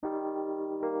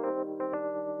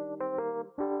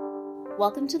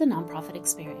Welcome to the Nonprofit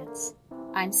Experience.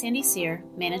 I'm Sandy Sear,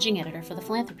 Managing Editor for the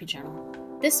Philanthropy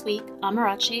Journal. This week,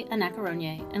 Amarachi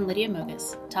Anakaraonye and Lydia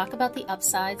Moges talk about the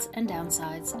upsides and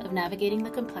downsides of navigating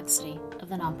the complexity of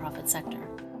the nonprofit sector.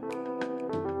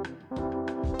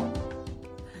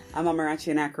 I'm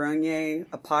Amarachi Anakaraonye,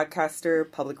 a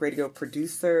podcaster, public radio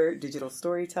producer, digital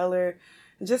storyteller,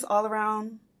 and just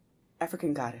all-around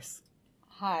African goddess.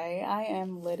 Hi, I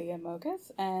am Lydia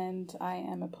Moges, and I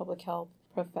am a public health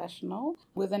professional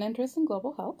with an interest in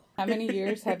global health. How many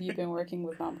years have you been working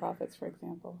with nonprofits, for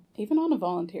example, even on a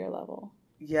volunteer level?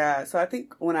 Yeah, so I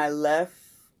think when I left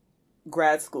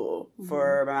grad school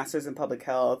for my master's in public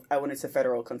health, I went into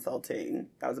federal consulting.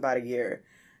 That was about a year.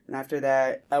 And after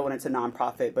that, I went into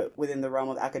nonprofit, but within the realm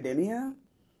of academia,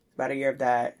 about a year of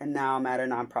that. And now I'm at a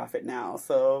nonprofit now.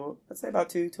 So let's say about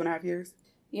two and a half years.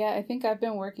 Yeah, I think I've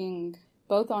been working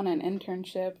both on an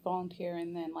internship, volunteer,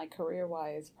 and then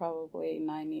career-wise, probably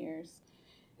 9 years.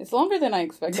 It's longer than I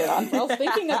expected. I was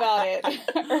thinking about it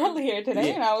earlier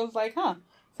today, and I was like,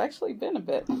 it's actually been a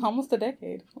bit, almost a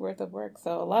decade worth of work.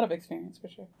 So a lot of experience for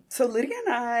sure. So Lydia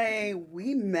and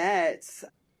we met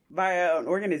via an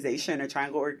organization, a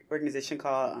triangle organization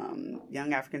called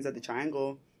Young Africans of the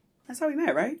Triangle. That's how we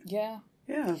met, right? Yeah.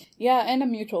 Yeah. Yeah, and a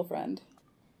mutual friend.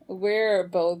 We're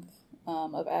both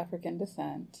of African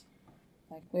descent.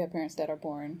 We have parents that are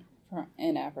born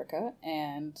in Africa,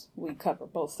 and we cover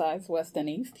both sides, west and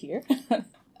east here.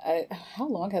 How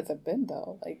long has it been,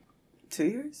 though? 2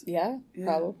 years? Yeah,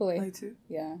 probably. Like 2?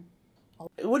 Yeah.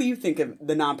 What do you think of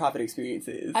the nonprofit experience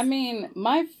is? I mean,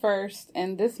 my first,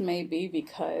 and this may be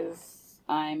because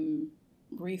I'm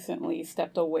recently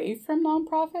stepped away from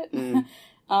nonprofit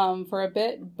for a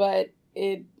bit, but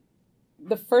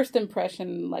the first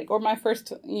impression, or my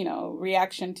first,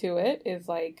 reaction to it is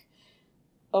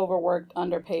overworked,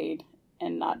 underpaid,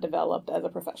 and not developed as a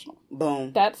professional.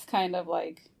 Boom. That's kind of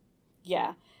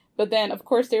yeah. But then, of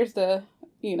course, there's the,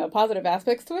 positive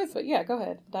aspects to it. But yeah, go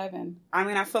ahead. Dive in. I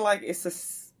mean, I feel like it's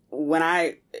just,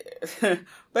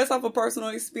 based off of personal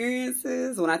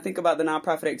experiences, when I think about the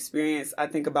nonprofit experience, I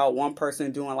think about one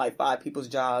person doing 5 people's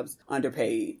jobs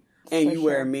underpaid. And you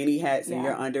wear many hats and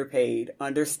you're underpaid,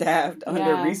 understaffed,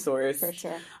 under-resourced. For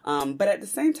sure. But at the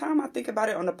same time, I think about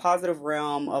it on the positive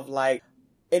realm of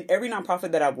in every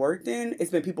nonprofit that I've worked in, it's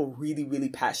been people really, really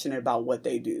passionate about what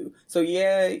they do. So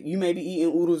yeah, you may be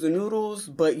eating oodles and noodles,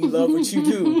 but you love what you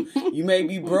do. You may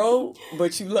be broke,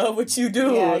 but you love what you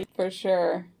do. Yeah, for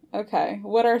sure. Okay.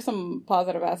 What are some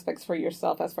positive aspects for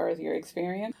yourself as far as your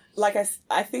experience?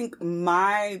 I think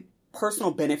my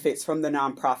personal benefits from the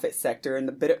nonprofit sector and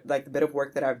the bit of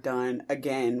work that I've done,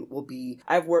 again, will be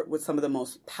I've worked with some of the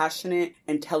most passionate,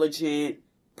 intelligent,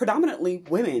 predominantly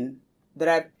women that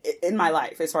I've in my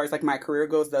life, as far as my career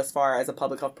goes thus far, as a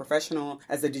public health professional,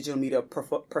 as a digital media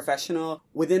professional.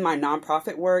 Within my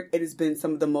nonprofit work, it has been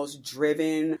some of the most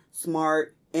driven,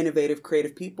 smart, innovative,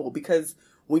 creative people, because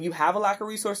when you have a lack of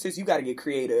resources, you got to get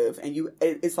creative, and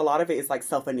it's a lot of it is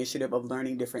self-initiative of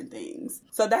learning different things.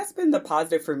 So that's been the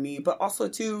positive for me, but also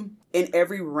too, in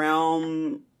every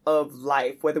realm of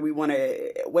life, whether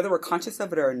we're conscious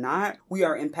of it or not, we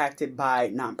are impacted by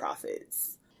nonprofits.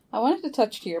 I wanted to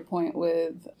touch to your point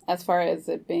with, as far as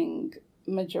it being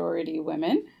majority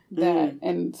women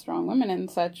and strong women and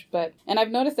such, and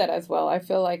I've noticed that as well. I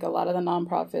feel like a lot of the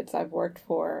nonprofits I've worked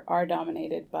for are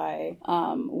dominated by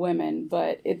women,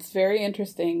 but it's very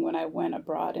interesting when I went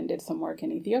abroad and did some work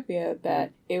in Ethiopia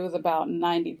that it was about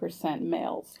 90%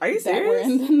 males. Are you serious? That were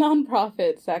in the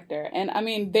nonprofit sector. And I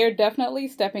mean, they're definitely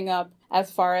stepping up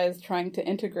as far as trying to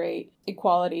integrate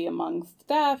equality amongst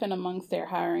staff and amongst their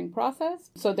hiring process.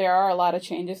 So there are a lot of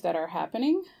changes that are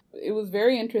happening. It was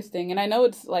very interesting. And I know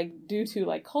it's due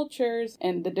to cultures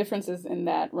and the differences in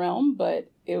that realm,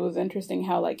 but it was interesting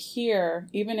how here,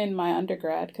 even in my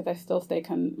undergrad, because I still stay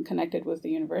connected with the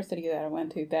university that I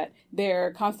went to, that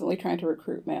they're constantly trying to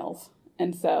recruit males.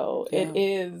 And so it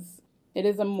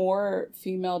is a more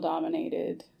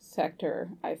female-dominated sector,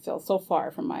 I feel, so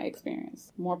far from my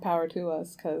experience. More power to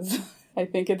us, because I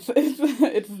think it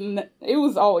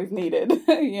was always needed,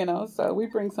 so we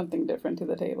bring something different to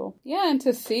the table. Yeah, and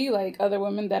to see other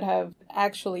women that have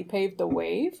actually paved the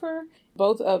way for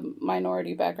both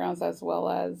minority backgrounds as well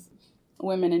as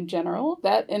women in general,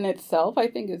 that in itself I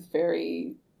think is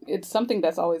it's something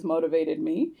that's always motivated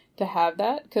me to have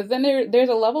that, because then there's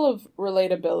a level of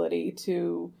relatability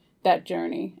to that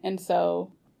journey, and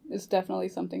so it's definitely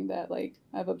something that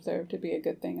I've observed to be a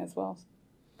good thing as well.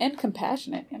 And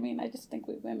compassionate. I mean, I just think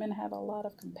we women have a lot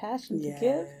of compassion to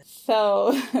give.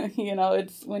 So,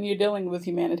 it's when you're dealing with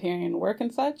humanitarian work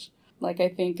and such,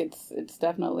 I think it's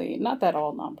definitely not that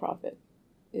all nonprofit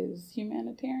is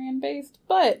humanitarian based.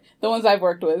 But the ones I've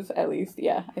worked with, at least,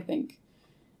 yeah, I think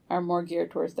are more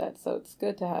geared towards that. So it's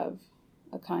good to have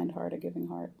a kind heart, a giving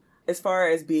heart. As far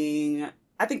as being,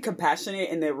 I think, compassionate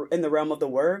in the realm of the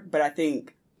work, but I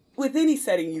think with any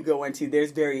setting you go into,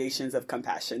 there's variations of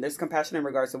compassion. There's compassion in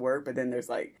regards to work, but then there's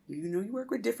like, you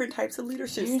work with different types of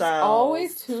leadership styles. There's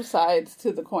always two sides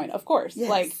to the coin, of course. Yes.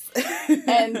 Like,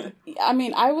 and I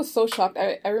mean, I was so shocked.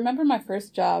 I remember my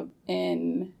first job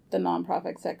in the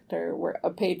nonprofit sector, were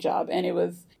a paid job, and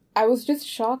I was just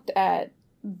shocked at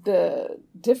the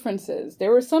differences.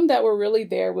 There were some that were really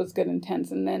there with good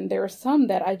intents, and then there were some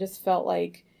that I just felt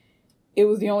like it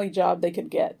was the only job they could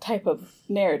get type of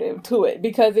narrative to it,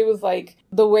 because it was like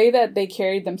the way that they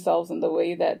carried themselves and the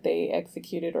way that they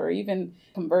executed or even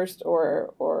conversed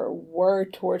or were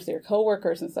towards their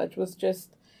coworkers and such was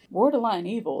just borderline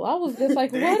evil. I was just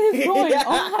like, what is going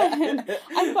on?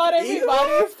 I thought everybody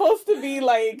was supposed to be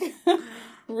like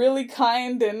really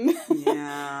kind and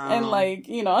and like,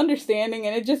 understanding,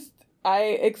 and I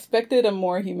expected a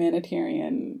more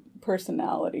humanitarian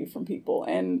personality from people,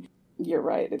 and you're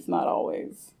right, it's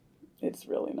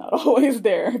really not always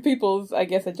there. People's, I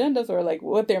guess, agendas or like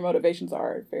what their motivations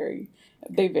are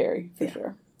they vary for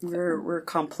sure. We're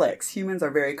complex. Humans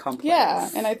are very complex. Yeah,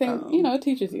 and I think, it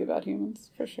teaches you about humans,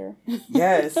 for sure.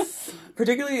 Yes.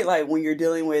 Particularly, like, when you're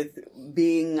dealing with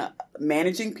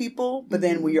managing people, but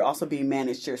then when you're also being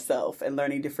managed yourself and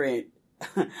learning different,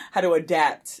 how to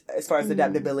adapt as far as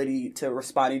adaptability to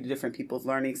responding to different people's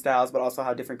learning styles, but also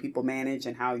how different people manage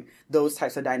and how those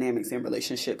types of dynamics and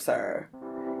relationships are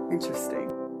interesting.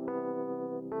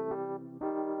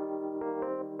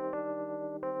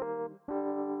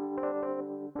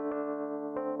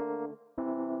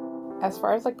 As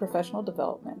far as like professional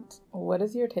development, what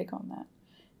is your take on that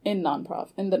in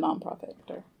the nonprofit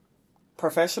sector?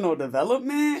 Professional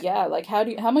development? Yeah, like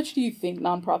how much do you think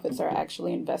nonprofits are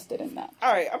actually invested in that?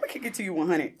 All right, I'm gonna kick it to you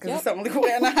 100 because it's the only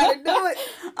way I know how to do it.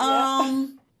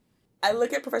 I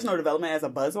look at professional development as a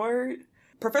buzzword.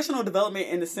 Professional development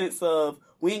in the sense of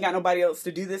we ain't got nobody else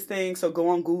to do this thing, so go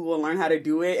on Google and learn how to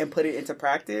do it and put it into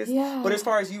practice. Yeah. But as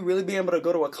far as you really being able to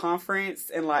go to a conference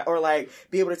and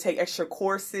be able to take extra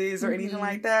courses or anything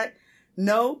like that,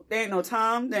 no, there ain't no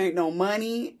time, there ain't no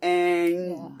money,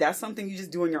 and that's something you just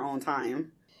do in your own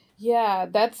time. Yeah,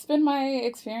 that's been my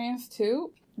experience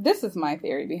too. This is my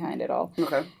theory behind it all.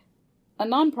 Okay. A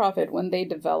nonprofit, when they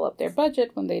develop their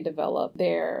budget, when they develop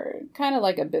their kind of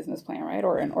like a business plan, right,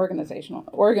 or an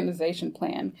organization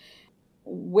plan,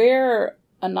 where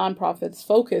a nonprofit's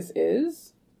focus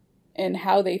is and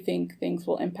how they think things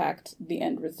will impact the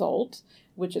end result,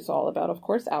 which is all about, of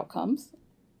course, outcomes,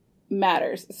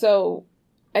 matters. So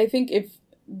I think if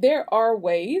there are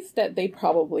ways that they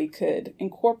probably could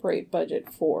incorporate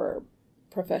budget for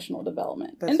professional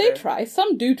development. That's they try.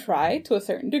 Some do try to a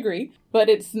certain degree, but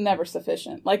it's never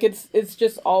sufficient. Like it's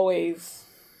just always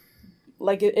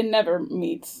like it never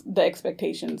meets the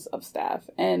expectations of staff.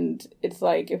 And it's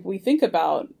like if we think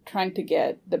about trying to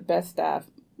get the best staff,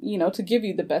 to give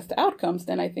you the best outcomes,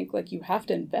 then I think like you have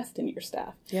to invest in your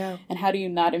staff. Yeah. And how do you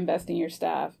not invest in your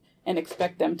staff and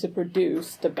expect them to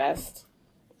produce the best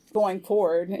going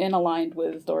forward and aligned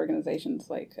with the organization's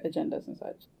like agendas and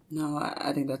such? No,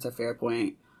 I think that's a fair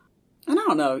point. And I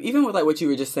don't know, even with like what you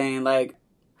were just saying, like,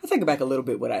 I take it back a little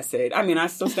bit what I said. I mean, I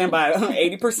still stand by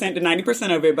 80% to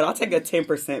 90% of it, but I'll take a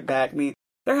 10% back. I mean,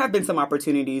 there have been some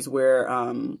opportunities where,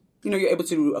 you're able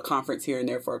to do a conference here and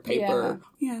there for a paper.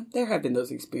 Yeah, there have been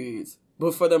those experiences.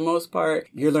 But for the most part,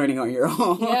 you're learning on your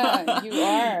own. Yeah, you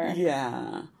are.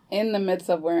 Yeah. In the midst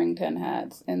of wearing 10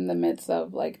 hats, in the midst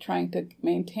of like trying to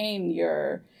maintain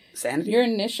your sanity. Your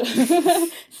initial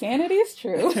sanity is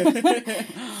true.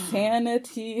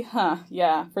 Sanity,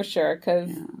 yeah, for sure, because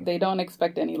they don't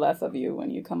expect any less of you when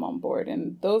you come on board,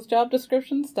 and those job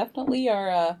descriptions definitely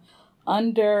are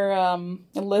under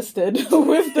listed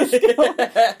with the skill.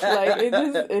 Like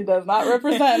it does not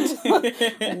represent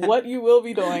what you will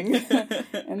be doing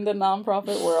in the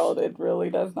nonprofit world. It really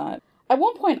does not. At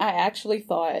one point, I actually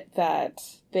thought that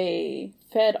they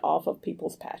fed off of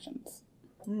people's passions.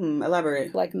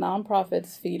 Elaborate. Like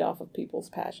nonprofits feed off of people's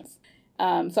passions. So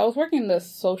I was working in the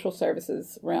social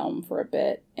services realm for a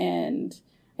bit, and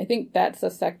I think that's a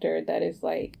sector that is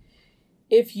like,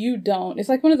 if you don't, it's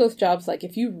like one of those jobs, like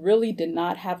if you really did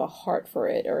not have a heart for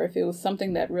it, or if it was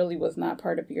something that really was not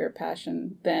part of your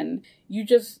passion, then you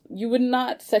would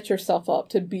not set yourself up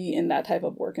to be in that type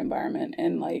of work environment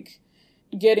and like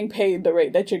getting paid the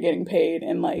rate that you're getting paid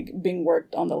and like being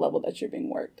worked on the level that you're being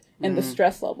worked and the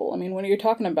stress level. I mean, when you're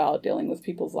talking about dealing with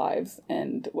people's lives,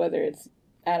 and whether it's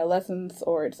adolescents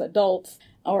or it's adults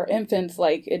or infants,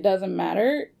 like it doesn't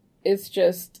matter. it's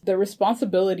just the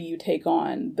responsibility you take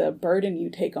on, the burden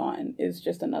you take on is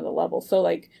just another level. So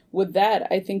like with that,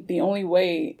 I think the only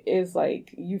way is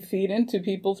like you feed into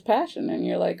people's passion and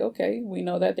you're like, okay, we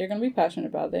know that they're going to be passionate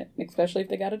about it, especially if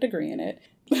they got a degree in it.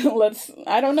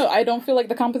 I don't know. I don't feel like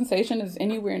the compensation is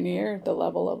anywhere near the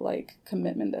level of like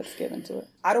commitment that's given to it.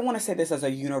 I don't want to say this as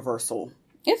a universal.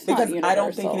 It's because not universal. I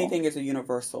don't think anything is a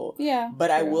universal. Yeah. But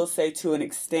true. I will say to an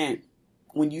extent,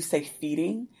 when you say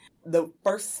feeding, the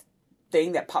first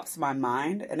thing that pops to my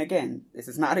mind, and again, this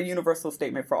is not a universal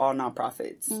statement for all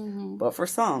nonprofits, but for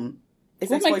some,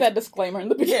 we'll make that disclaimer in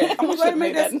the beginning. Yeah, I'm going to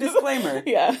make that disclaimer.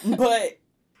 Yeah. But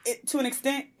to an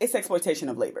extent, it's exploitation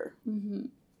of labor. Mm-hmm.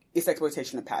 It's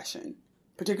exploitation of passion.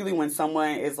 Particularly when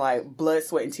someone is like, blood,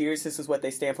 sweat, and tears, this is what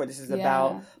they stand for, this is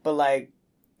about. But like,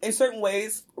 in certain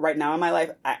ways, right now in my life,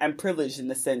 I'm privileged in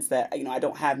the sense that, I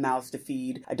don't have mouths to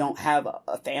feed. I don't have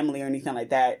a family or anything like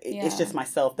that. It's just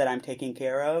myself that I'm taking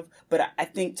care of. But I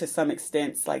think to some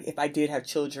extent, like if I did have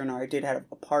children or I did have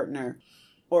a partner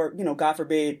or, God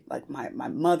forbid, like my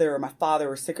mother or my father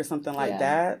were sick or something like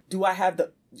that, do I have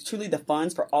truly the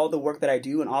funds for all the work that I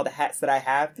do and all the hats that I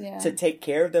have to take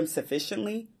care of them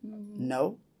sufficiently? Mm-hmm.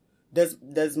 No.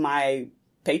 Does my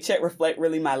paycheck reflect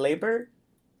really my labor?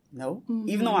 No. Mm-hmm.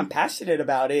 Even though I'm passionate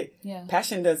about it,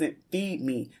 passion doesn't feed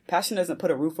me. Passion doesn't put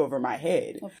a roof over my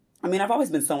head. Okay. I mean, I've always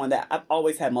been someone that I've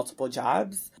always had multiple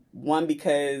jobs. One,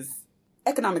 because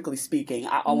economically speaking,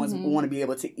 I always want to be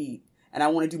able to eat. And I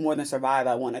want to do more than survive.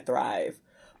 I want to thrive.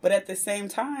 But at the same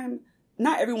time,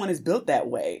 not everyone is built that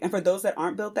way. And for those that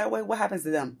aren't built that way, what happens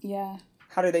to them? Yeah.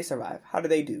 How do they survive? How do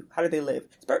they do? How do they live?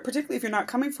 Particularly if you're not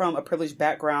coming from a privileged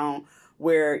background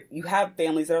where you have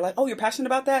families that are like, oh, you're passionate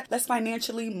about that? Let's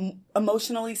financially,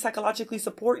 emotionally, psychologically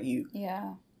support you.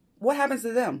 Yeah. What happens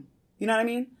to them? You know what I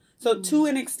mean? So to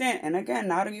an extent, and again,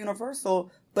 not a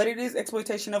universal, but it is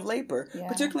exploitation of labor. Yeah.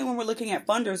 Particularly when we're looking at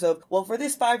funders of, well, for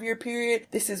this 5-year period,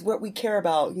 this is what we care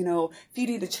about,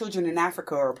 feeding the children in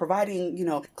Africa or providing,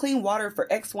 clean water for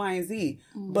X, Y, and Z.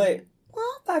 Mm. But,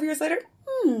 5 years later,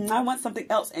 I want something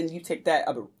else. And you take that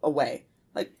away.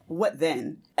 Like, what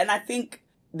then? And I think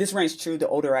this rings true the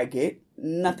older I get.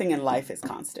 Nothing in life is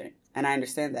constant. And I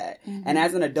understand that. Mm-hmm. And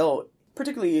as an adult,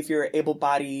 particularly if you're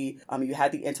able-bodied, you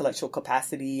have the intellectual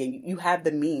capacity and you have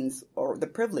the means or the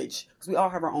privilege, because we all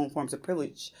have our own forms of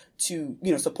privilege to,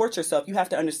 support yourself. You have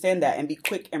to understand that and be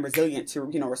quick and resilient to,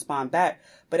 respond back.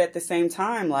 But at the same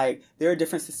time, like, there are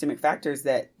different systemic factors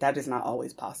that is not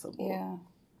always possible. Yeah.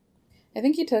 I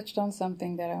think you touched on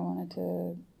something that I wanted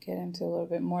to get into a little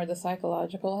bit more, the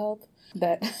psychological health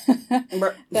that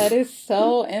is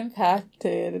so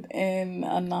impacted in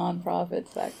a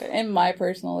nonprofit sector. In my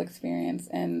personal experience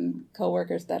and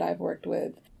coworkers that I've worked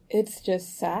with, it's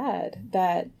just sad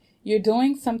that you're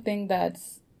doing something that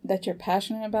you're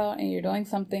passionate about and you're doing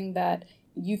something that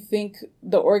you think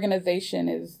the organization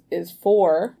is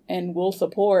for and will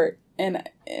support. And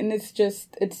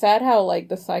it's sad how like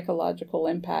the psychological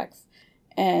impacts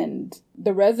and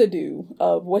the residue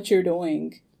of what you're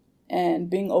doing and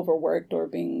being overworked or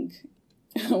being,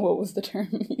 what was the term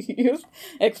you used?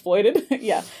 Exploited?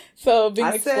 Yeah. So being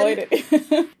exploited,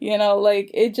 it's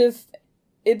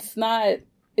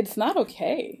not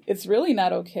okay. It's really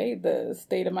not okay. The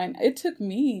state of mind. It took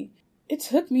me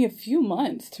a few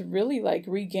months to really like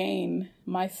regain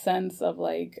my sense of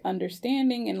like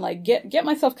understanding and like get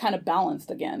myself kind of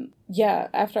balanced again. Yeah.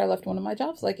 After I left one of my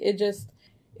jobs, like it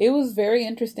was very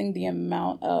interesting the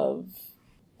amount of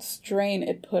strain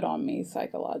it put on me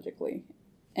psychologically.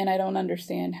 And I don't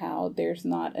understand how there's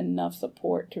not enough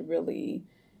support to really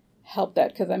help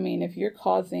that. Because, I mean, if you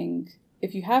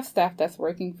have staff that's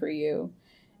working for you,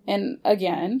 and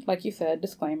again, like you said,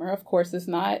 disclaimer, of course, it's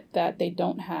not that they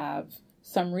don't have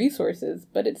some resources,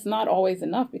 but it's not always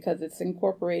enough because it's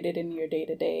incorporated in your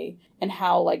day-to-day and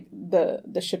how, like,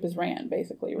 the ship is ran,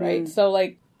 basically, right? So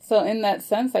in that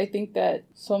sense, I think that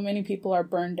so many people are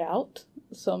burned out.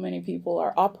 So many people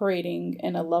are operating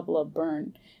in a level of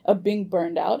being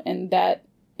burned out. And that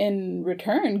in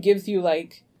return gives you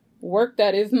like work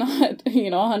that is not,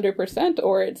 100%,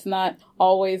 or it's not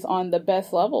always on the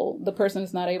best level. The person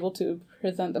is not able to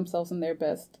present themselves in their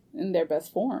best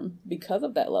form because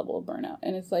of that level of burnout.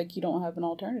 And it's like, you don't have an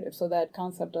alternative. So that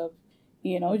concept of,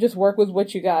 just work with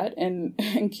what you got and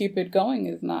keep it going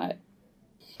is not.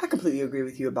 I completely agree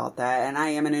with you about that. And I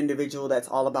am an individual that's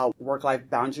all about work-life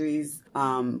boundaries,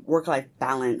 work-life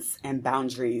balance and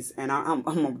boundaries. And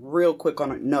I'm real quick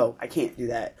on it. No, I can't do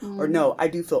that. Or no, I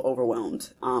do feel overwhelmed.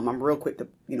 I'm real quick to,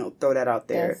 throw that out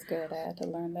there. That's good. I had to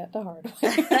learn that the hard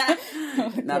way.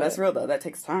 No, that's real though. That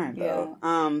takes time though.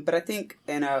 Yeah. But I think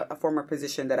in a former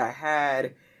position that I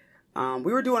had,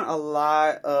 We were doing a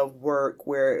lot of work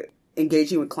where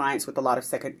engaging with clients with a lot of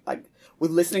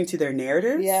with listening to their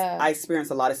narratives. Yeah. I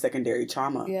experienced a lot of secondary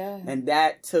trauma. Yeah. And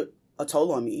that took a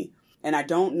toll on me. And I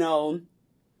don't know.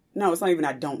 No, it's not even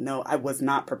I don't know. I was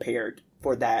not prepared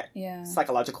for that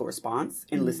psychological response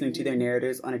in listening to their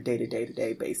narratives on a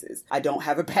day-to-day basis. I don't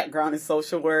have a background in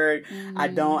social work. I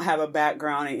don't have a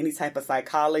background in any type of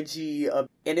psychology. And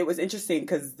it was interesting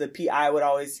because the PI would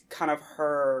always kind of,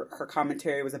 her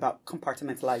commentary was about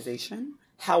compartmentalization.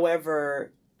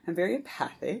 However, I'm very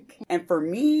empathic. And for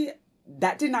me,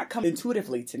 that did not come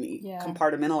intuitively to me,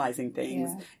 compartmentalizing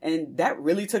things. Yeah. And that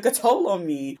really took a toll on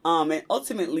me. And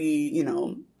ultimately,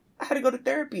 I had to go to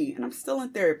therapy, and I'm still in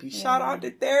therapy. Yeah. Shout out to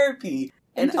therapy.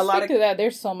 And to speak to that,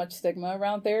 there's so much stigma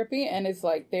around therapy, and it's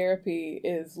like therapy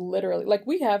is literally, like,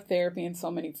 we have therapy in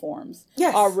so many forms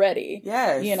already.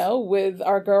 Yes. With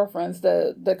our girlfriends,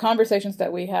 the conversations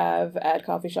that we have at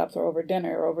coffee shops or over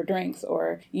dinner or over drinks,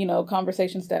 or,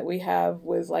 conversations that we have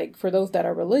with, like, for those that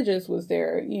are religious, with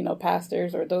their,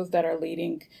 pastors, or those that are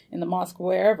leading in the mosque,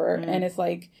 wherever. And it's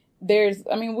like,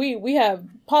 we have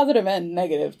positive and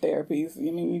negative therapies.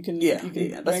 You can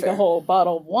drink a whole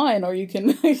bottle of wine, or you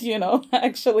can,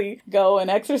 actually go and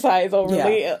exercise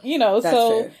overly,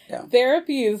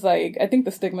 therapy is like, I think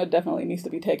the stigma definitely needs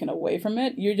to be taken away from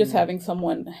it. You're just having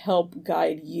someone help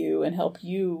guide you and help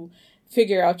you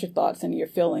figure out your thoughts and your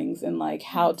feelings and, like,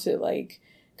 how to, like,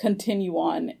 continue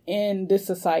on in this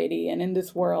society and in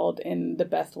this world in the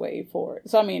best way forward.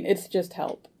 So, it's just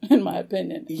help, in my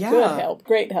opinion. Yeah. Good help,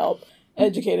 great help,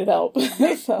 educated help.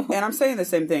 So. And I'm saying the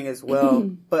same thing as well.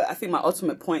 But I think my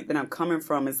ultimate point that I'm coming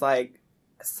from is, like,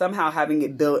 somehow having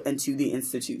it built into the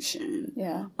institution.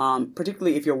 Yeah.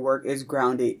 Particularly if your work is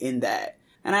grounded in that.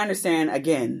 And I understand,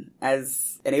 again,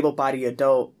 as an able-bodied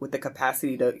adult with the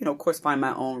capacity to, of course, find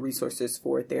my own resources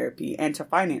for therapy and to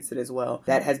finance it as well.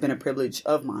 That has been a privilege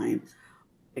of mine.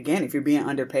 Again, if you're being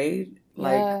underpaid,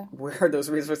 like, where are those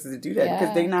resources to do that?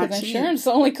 Because they're not cheap. Insurance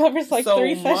only covers, like,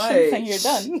 3 sessions and you're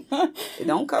done. It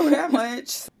don't cover that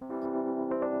much.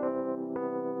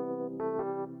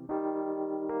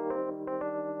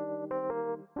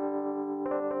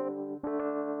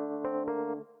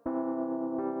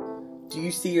 Do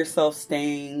you see yourself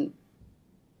staying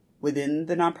within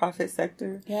the nonprofit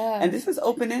sector? Yeah. And this is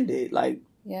open-ended. Like,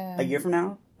 a year from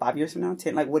now, 5 years from now,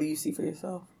 10, like, what do you see for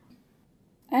yourself?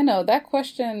 I know, that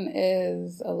question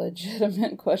is a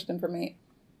legitimate question for me.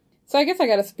 So I guess I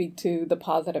got to speak to the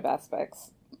positive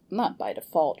aspects. Not by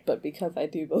default, but because I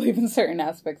do believe in certain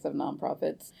aspects of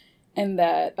nonprofits. And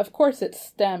that, of course, it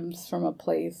stems from a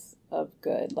place of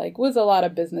good. Like, with a lot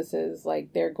of businesses,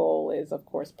 like, their goal is, of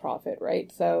course, profit,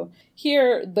 right? So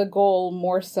here, the goal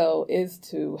more so is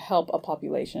to help a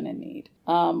population in need,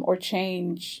 or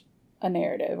change a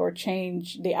narrative, or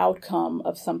change the outcome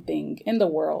of something in the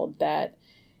world that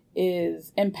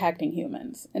is impacting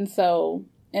humans. And so,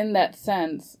 in that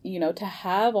sense, to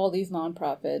have all these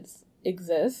nonprofits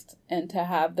exist and to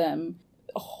have them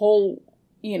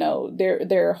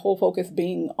their whole focus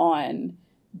being on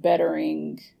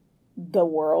bettering the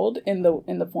world in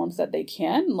the forms that they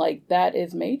can, like, that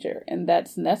is major and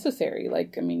that's necessary.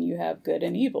 Like, you have good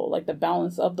and evil, like, the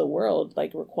balance of the world,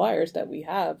 like, requires that we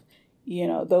have,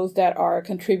 those that are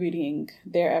contributing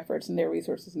their efforts and their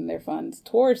resources and their funds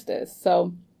towards this.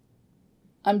 So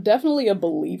I'm definitely a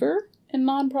believer in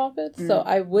nonprofits. So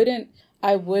I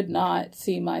would not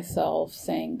see myself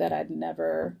saying that I'd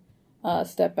never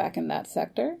step back in that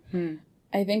sector.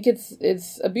 I think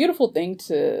it's a beautiful thing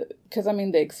because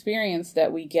the experience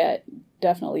that we get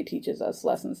definitely teaches us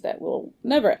lessons that we'll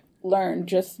never learn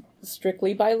just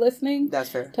strictly by listening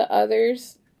to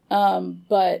others.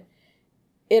 But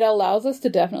it allows us to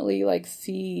definitely, like,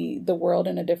 see the world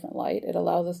in a different light. It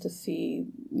allows us to see,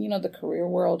 the career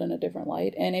world in a different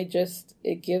light. And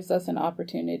it gives us an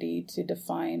opportunity to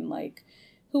define, like,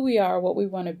 who we are, what we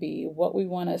want to be, what we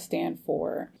want to stand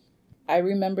for. I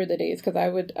remember the days, because I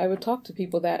would talk to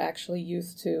people that actually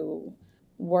used to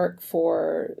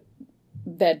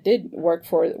did work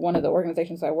for one of the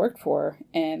organizations I worked for,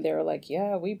 and they were like,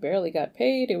 yeah, we barely got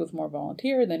paid. It was more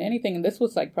volunteer than anything. And this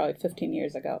was, like, probably 15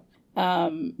 years ago.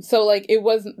 So, like, it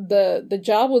wasn't, the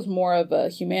job was more of a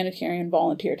humanitarian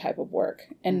volunteer type of work.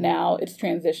 And now it's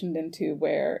transitioned into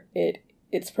where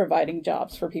it's providing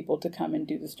jobs for people to come and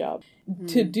do this job,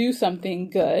 to do something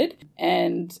good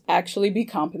and actually be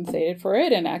compensated for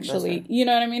it. And actually, you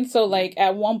know what I mean? So, like,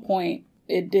 at one point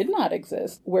it did not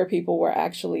exist where people were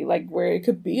actually, like, where it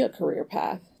could be a career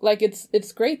path. Like,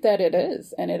 it's great that it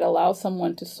is, and it allows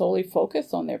someone to solely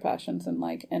focus on their passions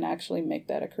and actually make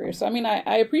that a career. So,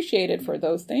 I appreciate it for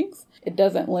those things. It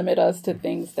doesn't limit us to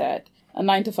things that a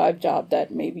 9-to-5 job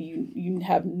that maybe you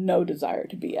have no desire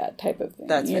to be at type of thing.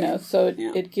 That's you know, fair. so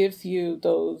Yeah. it gives you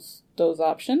those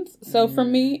options. So for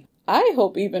me, I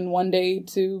hope even one day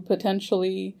to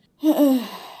potentially,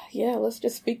 yeah, let's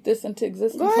just speak this into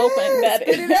existence, hoping that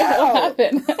it will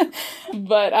happen.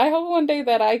 But I hope one day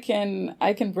that I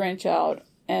can branch out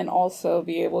and also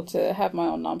be able to have my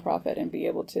own nonprofit and be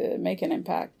able to make an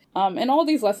impact. And all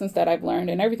these lessons that I've learned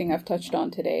and everything I've touched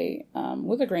on today,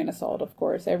 with a grain of salt, of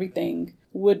course, everything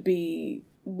would be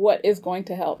what is going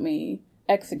to help me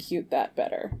execute that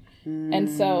better. And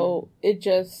so it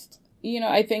just, you know,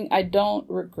 I think I don't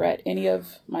regret any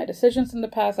of my decisions in the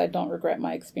past. I don't regret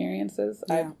my experiences.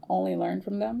 Yeah. I've only learned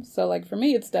from them. So, like, for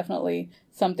me, it's definitely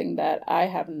something that I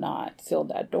have not sealed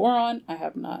that door on. I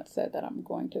have not said that I'm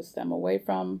going to stem away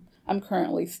from. I'm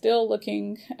currently still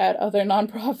looking at other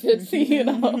nonprofits, you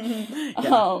know,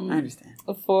 I understand.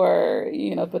 For,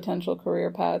 you know, potential career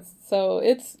paths. So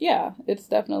it's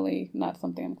definitely not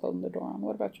something I'm closing the door on.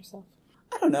 What about yourself?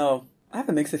 I don't know. I have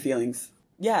a mix of feelings.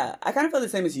 Yeah, I kind of feel the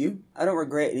same as you. I don't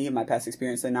regret any of my past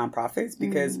experience in nonprofits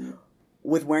because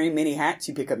with wearing many hats,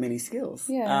 you pick up many skills.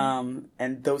 Yeah.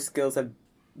 And those skills have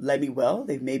led me well.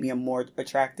 They've made me a more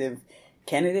attractive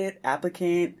candidate,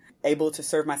 applicant, able to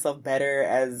serve myself better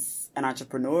as an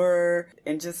entrepreneur,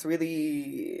 and just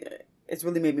really, it's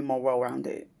really made me more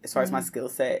well-rounded as far as my skill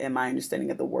set and my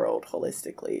understanding of the world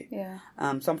holistically. Yeah.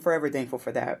 So I'm forever thankful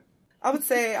for that. I would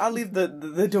say I'll leave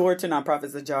the door to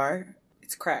nonprofits ajar.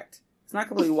 It's cracked. It's not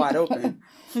completely wide open,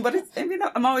 but it's, I mean,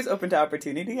 I'm always open to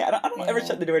opportunity. I don't ever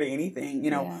shut the door to anything.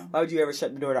 You know, why would you ever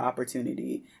shut the door to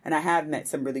opportunity? And I have met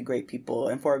some really great people,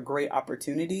 and for a great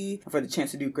opportunity, for the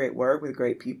chance to do great work with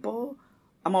great people,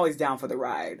 I'm always down for the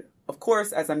ride. Of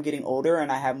course, as I'm getting older and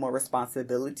I have more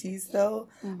responsibilities, though,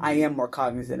 I am more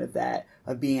cognizant of that,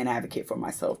 of being an advocate for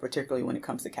myself, particularly when it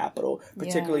comes to capital,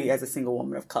 particularly as a single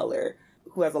woman of color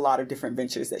who has a lot of different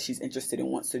ventures that she's interested in,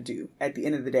 wants to do. At the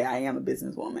end of the day, I am a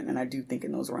businesswoman, and I do think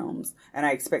in those realms, and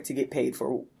I expect to get paid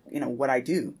for, you know, what I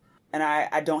do. And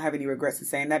I don't have any regrets in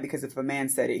saying that, because if a man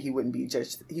said it, he wouldn't be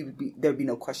judged. There'd be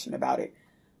no question about it.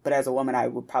 But as a woman, I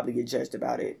would probably get judged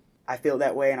about it. I feel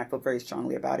that way, and I feel very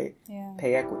strongly about it. Yeah.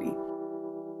 Pay equity.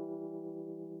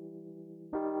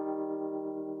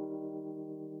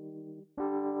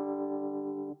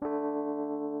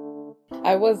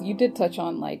 You did touch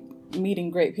on, like,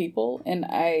 meeting great people, and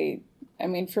I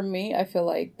mean, for me, I feel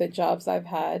like the jobs I've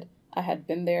had, I had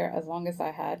been there as long as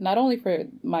I had, not only for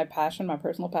my passion, my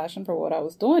personal passion for what I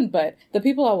was doing, but the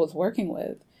people I was working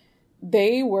with.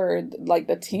 They were, like,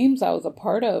 the teams I was a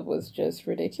part of was just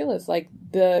ridiculous. Like,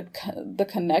 the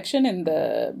connection and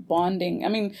the bonding. I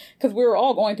mean, because we were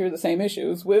all going through the same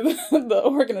issues with the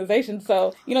organization.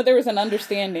 So, you know, there was an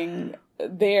understanding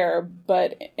there.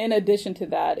 But in addition to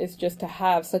that, it's just to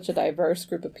have such a diverse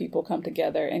group of people come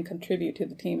together and contribute to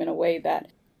the team in a way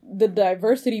that the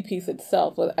diversity piece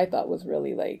itself, I thought, was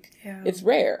really, like, it's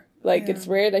rare. Like, it's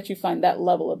rare that you find that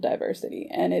level of diversity.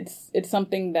 And it's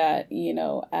something that, you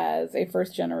know, as a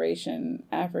first generation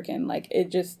African, like,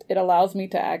 it allows me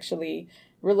to actually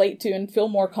relate to and feel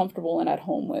more comfortable and at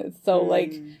home with. So,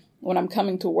 like, when I'm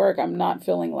coming to work, I'm not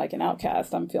feeling like an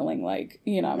outcast. I'm feeling like,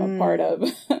 you know, I'm a part of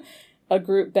a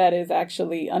group that is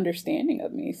actually understanding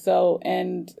of me. So,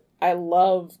 and I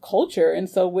love culture. And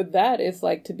so with that, it's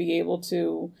like to be able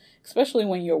to, especially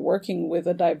when you're working with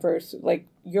a diverse, like,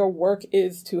 your work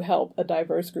is to help a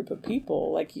diverse group of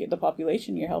people. Like, the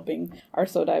population you're helping are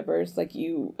so diverse. Like,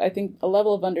 I think a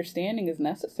level of understanding is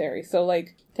necessary. So,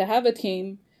 like, to have a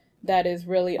team that is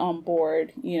really on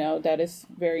board, you know, that is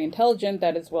very intelligent,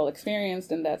 that is well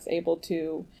experienced, and that's able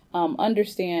to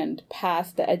understand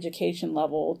past the education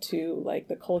level to, like,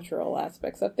 the cultural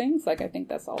aspects of things. Like, I think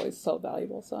that's always so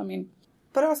valuable. So, I mean.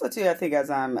 But also, too, I think as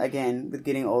I'm, again, with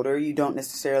getting older, you don't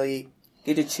necessarily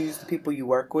get to choose the people you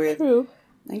work with. True.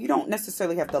 And you don't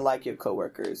necessarily have to like your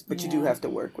coworkers, but you do have to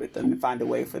work with them and find a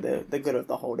way for the good of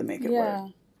the whole to make it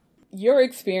work. Your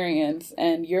experience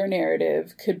and your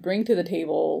narrative could bring to the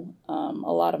table a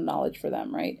lot of knowledge for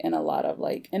them, right? And a lot of,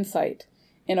 like, insight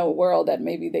in a world that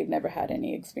maybe they've never had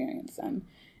any experience in.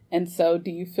 And so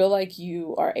do you feel like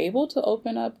you are able to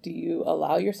open up? Do you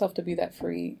allow yourself to be that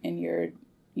free in your,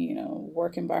 you know,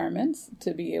 work environments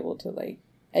to be able to, like,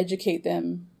 educate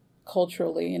them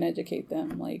culturally and educate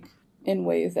them, like, in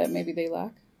ways that maybe they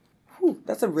lack?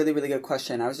 That's a really, really good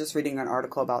question. I was just reading an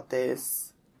article about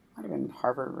this. Might have been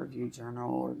Harvard Review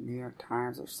Journal or New York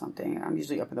Times or something. I'm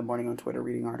usually up in the morning on Twitter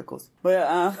reading articles.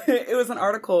 But it was an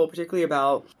article particularly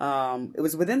about, it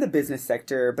was within the business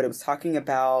sector, but it was talking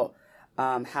about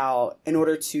how in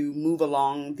order to move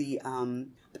along the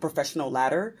professional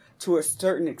ladder, to a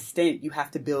certain extent, you have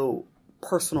to build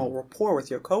personal rapport with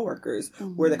your coworkers,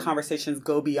 where the conversations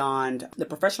go beyond the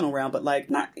professional realm, but like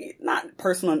not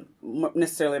personal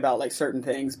necessarily about like certain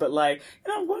things, but like,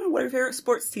 you know, what if your favorite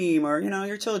sports team, or, you know,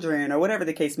 your children, or whatever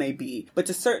the case may be. But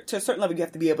to a certain level, you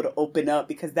have to be able to open up,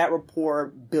 because that rapport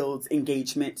builds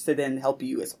engagement to then help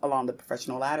you along the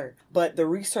professional ladder. But the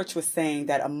research was saying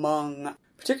that among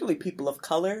particularly people of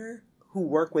color who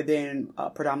work within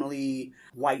predominantly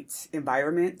white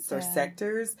environments or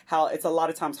sectors, how it's a lot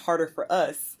of times harder for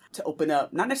us to open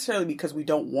up, not necessarily because we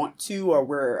don't want to or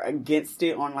we're against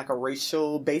it on like a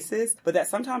racial basis, but that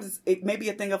sometimes it may be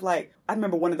a thing of like, I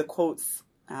remember one of the quotes,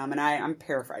 and I'm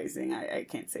paraphrasing, I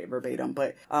can't say it verbatim,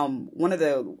 but one of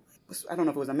the, I don't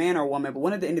know if it was a man or a woman, but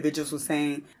one of the individuals was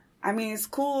saying, I mean, it's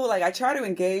cool, like I try to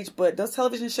engage, but those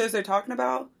television shows they're talking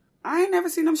about, I ain't never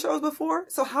seen them shows before,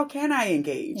 so how can I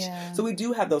engage? Yeah. So we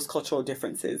do have those cultural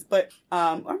differences, but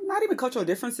or not even cultural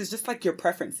differences, just like your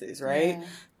preferences, right? Yeah.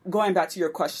 Going back to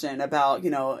your question about, you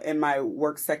know, in my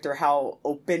work sector, how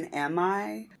open am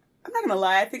I? I'm not going to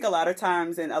lie. I think a lot of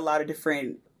times in a lot of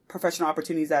different professional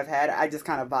opportunities I've had, I just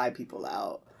kind of vibe people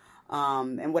out.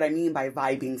 And what I mean by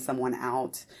vibing someone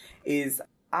out is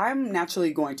I'm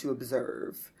naturally going to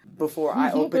observe before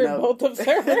I open up. Both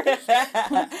observers.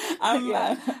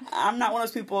 I'm not one of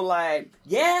those people like,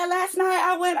 yeah, last night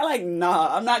I went. Like,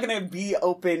 nah, I'm not going to be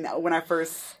open when I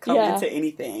first come into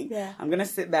anything. Yeah. I'm going to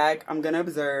sit back. I'm going to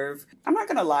observe. I'm not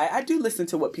going to lie. I do listen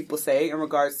to what people say in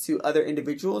regards to other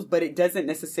individuals, but it doesn't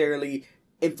necessarily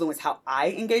influence how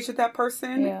I engage with that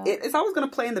person. Yeah. It's always going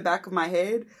to play in the back of my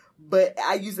head, but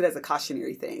I use it as a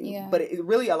cautionary thing. Yeah. But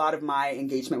really a lot of my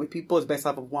engagement with people is based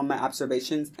off of, one, my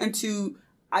observations, and two,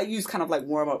 I use kind of like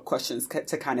warm-up questions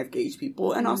to kind of gauge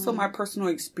people, and also my personal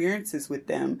experiences with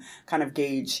them kind of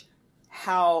gauge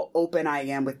how open I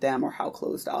am with them or how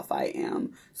closed off I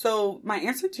am. So my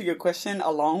answer to your question, it's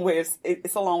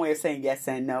a long way of saying yes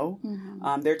and no.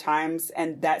 Mm-hmm. There are times,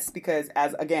 and that's because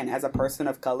as a person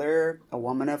of color, a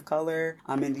woman of color,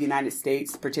 in the United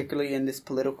States, particularly in this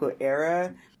political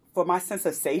era, for my sense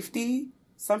of safety,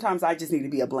 sometimes I just need to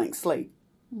be a blank slate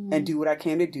and do what I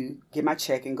came to do, get my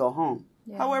check and go home.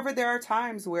 Yeah. However, there are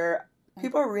times where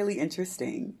people are really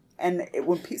interesting. And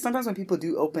sometimes when people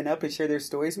do open up and share their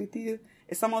stories with you,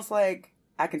 it's almost like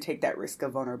I can take that risk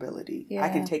of vulnerability. Yeah. I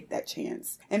can take that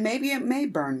chance. And maybe it may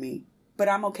burn me, but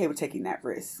I'm okay with taking that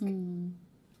risk. Mm.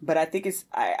 But I think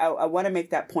I want to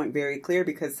make that point very clear,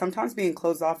 because sometimes being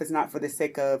closed off is not for the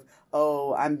sake of,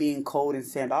 oh, I'm being cold and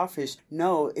standoffish.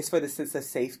 No, it's for the sense of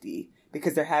safety.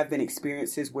 Because there have been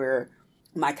experiences where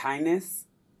my kindness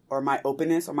or my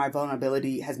openness or my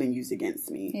vulnerability has been used against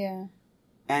me. Yeah.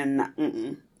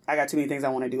 And I got too many things I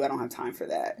want to do. I don't have time for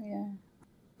that. Yeah.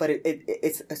 But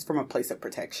it's from a place of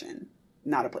protection,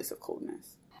 not a place of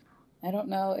coldness. I don't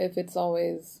know if it's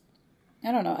always,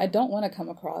 I don't know. I don't want to come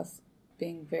across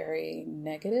being very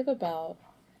negative about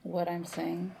what I'm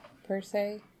saying per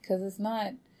se, because it's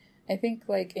not, I think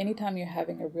like anytime you're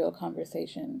having a real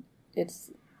conversation,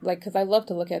 it's like, because I love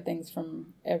to look at things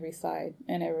from every side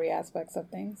and every aspects of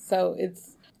things. So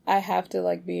I have to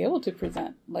like be able to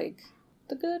present like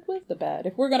the good with the bad.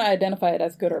 If we're going to identify it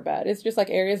as good or bad, it's just like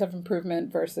areas of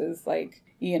improvement versus like,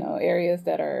 you know, areas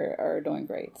that are doing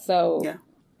great. So yeah.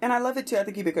 And I love it too. I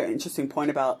think you make an interesting point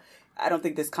about, I don't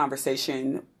think this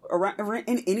conversation around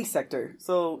in any sector,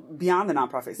 so beyond the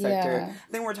nonprofit sector,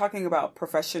 I think we're talking about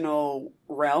professional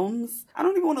realms. I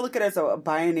don't even want to look at it as a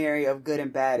binary of good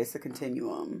and bad. It's a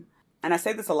continuum. And I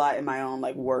say this a lot in my own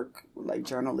like work, like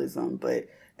journalism, but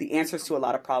the answers to a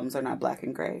lot of problems are not black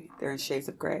and gray. They're in shades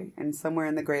of gray. And somewhere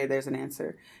in the gray, there's an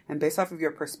answer. And based off of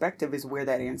your perspective is where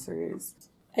that answer is.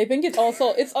 I think it's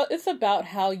also, it's about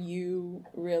how you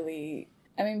really,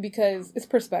 I mean, because it's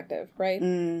perspective, right?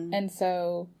 Mm. And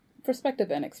so perspective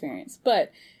and experience.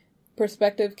 But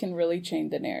perspective can really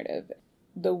change the narrative.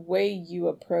 The way you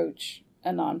approach a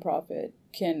nonprofit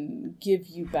can give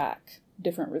you back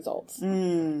different results,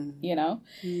 you know?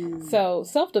 Mm. So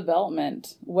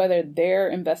self-development, whether they're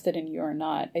invested in you or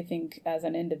not, I think as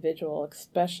an individual,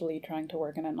 especially trying to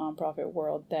work in a nonprofit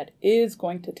world that is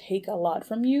going to take a lot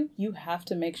from you, you have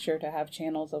to make sure to have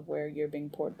channels of where you're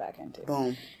being poured back into.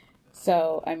 Boom.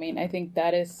 So, I mean, I think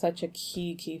that is such a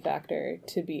key factor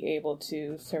to be able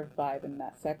to survive in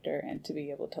that sector and to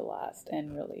be able to last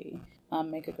and really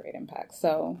make a great impact.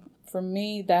 So for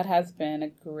me, that has been a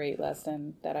great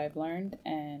lesson that I've learned.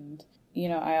 And, you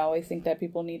know, I always think that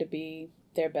people need to be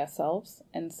their best selves.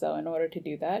 And so in order to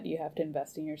do that, you have to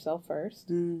invest in yourself first.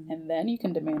 And then you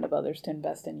can demand of others to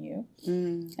invest in you.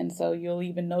 And so you'll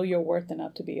even know your worth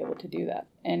enough to be able to do that.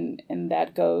 And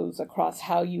that goes across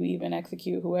how you even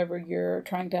execute whoever you're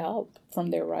trying to help,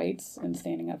 from their rights and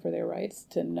standing up for their rights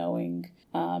to knowing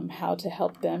how to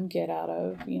help them get out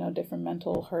of, different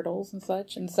mental hurdles and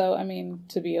such. And so,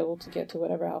 to be able to get to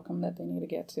whatever outcome that they need to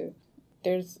get to.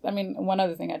 One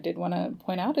other thing I did want to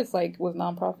point out is, like, with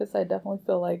nonprofits, I definitely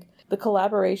feel like the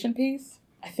collaboration piece,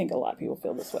 I think a lot of people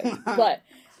feel this way, but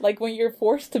like when you're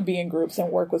forced to be in groups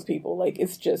and work with people, like,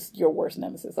 it's just your worst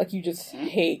nemesis. Like, you just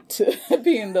hate to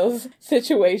be in those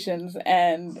situations.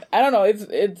 And I don't know,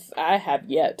 I have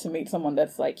yet to meet someone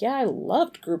that's like, yeah, I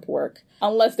loved group work,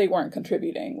 unless they weren't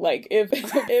contributing. Like, if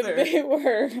they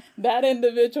were that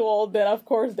individual, then of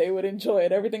course they would enjoy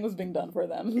it. Everything was being done for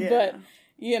them. Yeah. But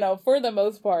for the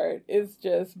most part, it's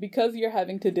just because you're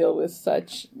having to deal with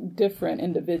such different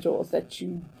individuals that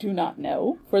you do not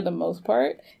know for the most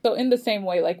part. So in the same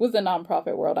way, like with the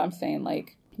nonprofit world, I'm saying,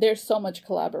 like, there's so much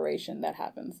collaboration that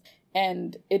happens.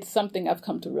 And it's something I've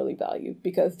come to really value,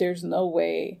 because there's no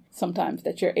way sometimes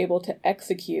that you're able to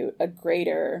execute a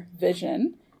greater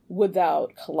vision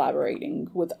without collaborating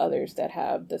with others that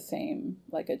have the same,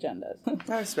 like, agendas.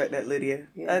 I respect that, Lydia.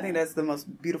 Yeah. I think that's the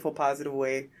most beautiful, positive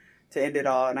way to end it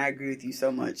all. And I agree with you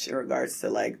so much in regards to,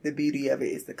 like, the beauty of it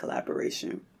is the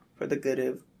collaboration for the good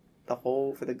of the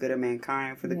whole, for the good of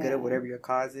mankind, for the good of whatever your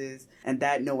cause is. And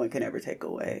that no one can ever take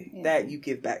away. Yeah. That you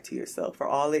give back to yourself. For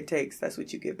all it takes, that's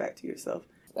what you give back to yourself.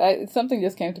 Something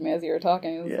just came to me as you were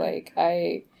talking. It was like,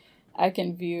 I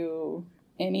can view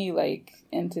any, like,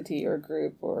 entity or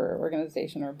group or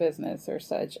organization or business or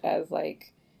such as,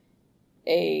 like,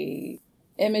 a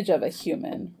image of a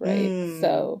human, right?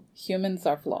 So humans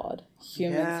are flawed.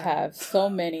 Humans have so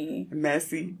many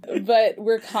messy, but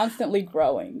we're constantly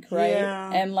growing, right?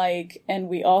 And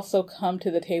we also come to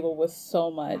the table with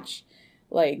so much,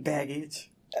 like,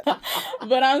 baggage.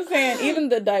 But I'm saying even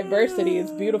the diversity is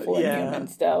beautiful in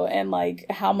humans, though, and, like,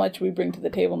 how much we bring to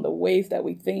the table and the ways that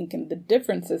we think and the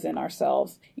differences in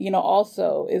ourselves,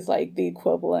 also is, like, the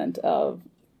equivalent of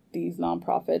these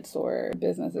nonprofits or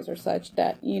businesses or such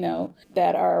that,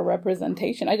 that are a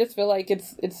representation. I just feel like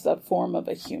it's a form of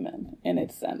a human in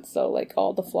its sense. So, like,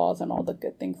 all the flaws and all the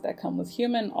good things that come with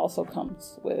human also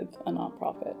comes with a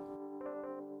nonprofit.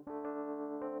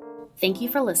 Thank you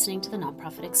for listening to the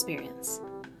Nonprofit Experience.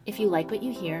 If you like what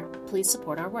you hear, please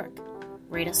support our work.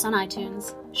 Rate us on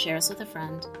iTunes, share us with a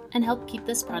friend, and help keep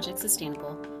this project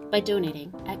sustainable by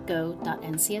donating at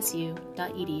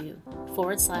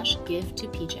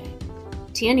go.ncsu.edu/give-to-PJ.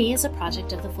 TNE is a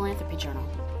project of the Philanthropy Journal.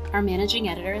 Our managing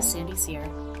editor is Sandy Sear,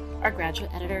 our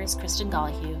graduate editor is Kristen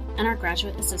Gollahue, and our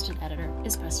graduate assistant editor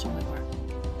is Preston Whitworth.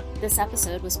 This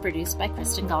episode was produced by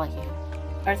Kristen Gollahue.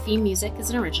 Our theme music is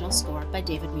an original score by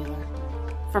David Mueller.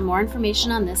 For more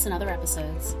information on this and other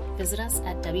episodes, visit us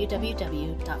at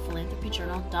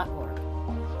www.philanthropyjournal.org.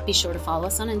 Be sure to follow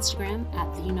us on Instagram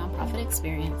at The Nonprofit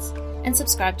Experience and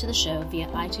subscribe to the show via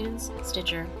iTunes,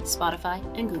 Stitcher, Spotify,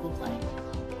 and Google Play.